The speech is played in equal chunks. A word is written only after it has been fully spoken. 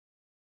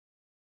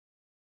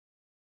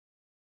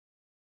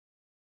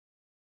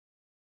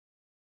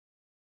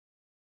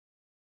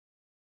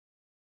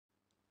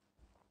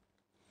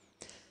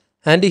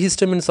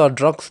Antihistamines are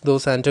drugs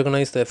those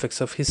antagonize the effects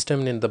of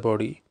histamine in the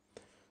body.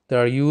 They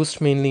are used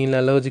mainly in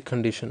allergic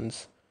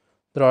conditions.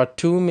 There are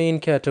two main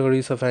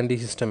categories of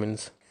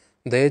antihistamines: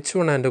 the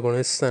H1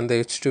 antagonists and the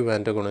H2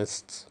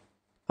 antagonists.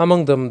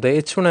 Among them, the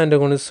H1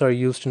 antagonists are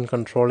used in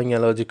controlling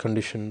allergic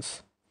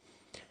conditions.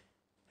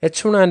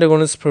 H1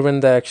 antagonists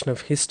prevent the action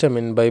of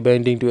histamine by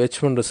binding to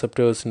H1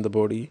 receptors in the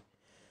body.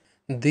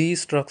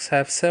 These drugs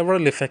have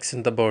several effects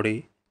in the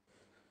body.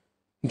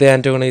 They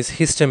antagonize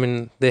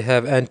histamine, they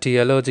have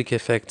anti-allergic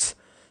effects,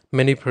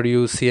 many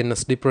produce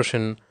CNS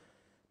depression,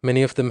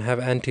 many of them have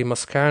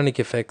anti-muscarinic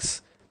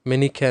effects,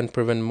 many can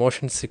prevent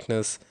motion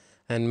sickness,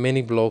 and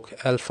many block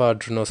alpha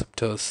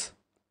adrenoceptors.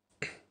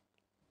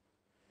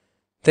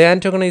 They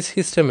antagonize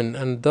histamine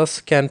and thus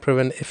can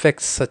prevent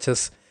effects such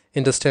as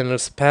intestinal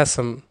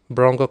spasm,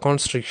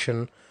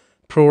 bronchoconstriction,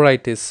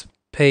 pruritus,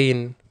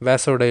 pain,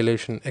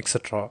 vasodilation,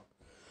 etc.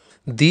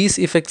 These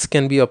effects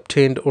can be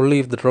obtained only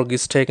if the drug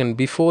is taken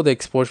before the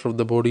exposure of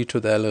the body to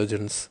the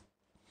allergens.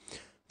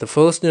 The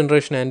first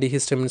generation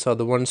antihistamines are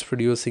the ones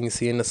producing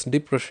CNS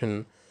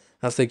depression,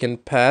 as they can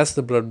pass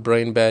the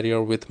blood-brain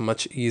barrier with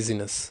much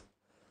easiness.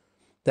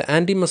 The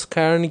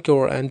antimuscarinic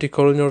or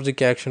anticholinergic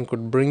action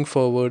could bring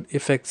forward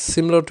effects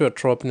similar to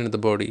atropine in the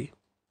body.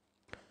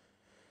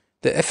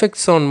 The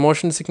effects on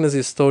motion sickness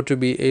is thought to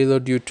be either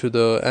due to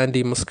the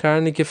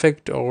antimuscarinic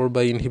effect or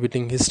by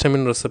inhibiting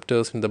histamine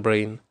receptors in the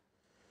brain.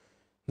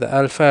 The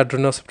alpha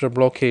adrenoceptor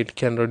blockade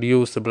can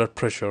reduce the blood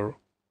pressure.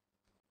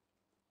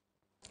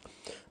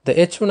 The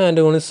H1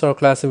 antagonists are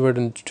classified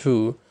into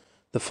two: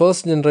 the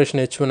first generation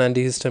H1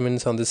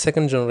 antihistamines and the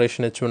second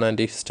generation H1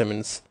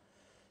 antihistamines.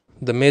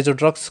 The major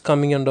drugs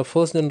coming under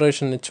first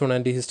generation H1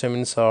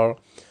 antihistamines are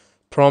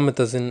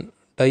promethazine,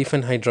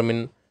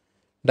 diphenhydramine,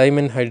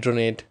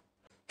 dimenhydrinate,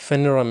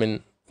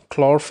 phenyramine,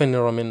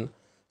 chlorpheniramine,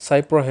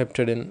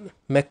 cyproheptadine,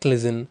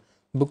 meclizine,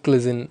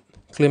 buclizine,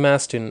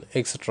 clemastine,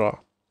 etc.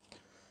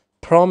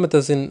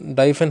 Promethazine,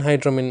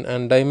 diphenhydramine,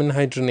 and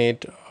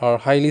dimenhydrinate are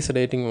highly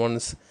sedating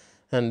ones,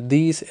 and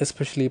these,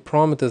 especially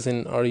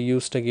promethazine, are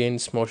used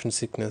against motion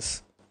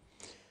sickness.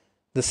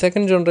 The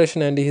second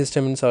generation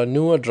antihistamines are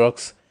newer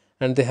drugs,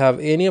 and they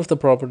have any of the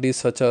properties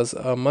such as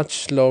a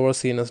much lower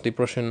CNS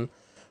depression,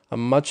 a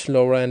much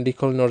lower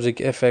anticholinergic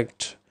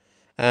effect,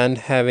 and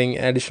having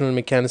additional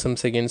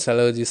mechanisms against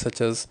allergies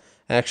such as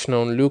action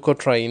on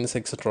leukotrienes,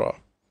 etc.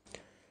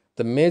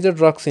 The major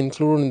drugs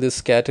included in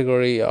this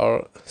category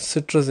are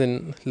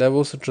cetirizine,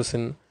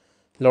 levocetirizine,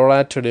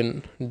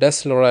 loratadine,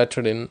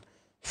 desloratadine,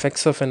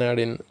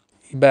 fexofenadine,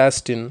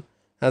 ibastine,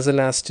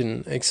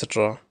 azelastine,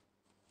 etc.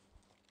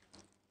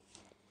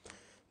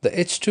 The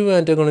H2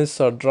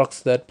 antagonists are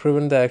drugs that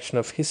prevent the action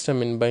of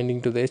histamine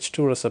binding to the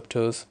H2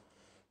 receptors,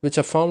 which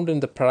are found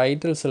in the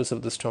parietal cells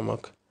of the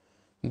stomach.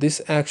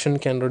 This action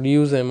can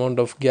reduce the amount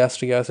of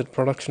gastric acid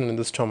production in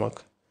the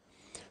stomach.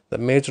 The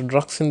major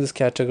drugs in this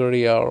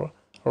category are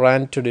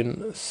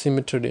ranitidine,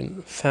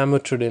 cimetidine,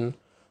 famotidine,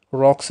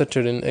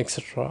 roxetidine,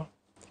 etc.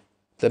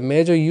 The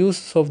major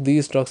uses of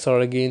these drugs are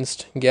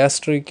against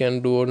gastric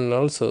and duodenal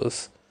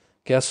ulcers,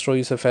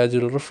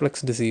 gastroesophageal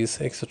reflux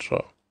disease,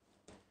 etc.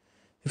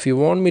 If you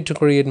want me to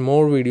create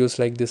more videos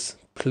like this,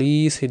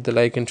 please hit the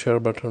like and share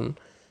button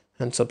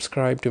and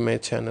subscribe to my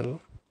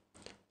channel.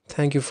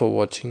 Thank you for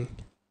watching.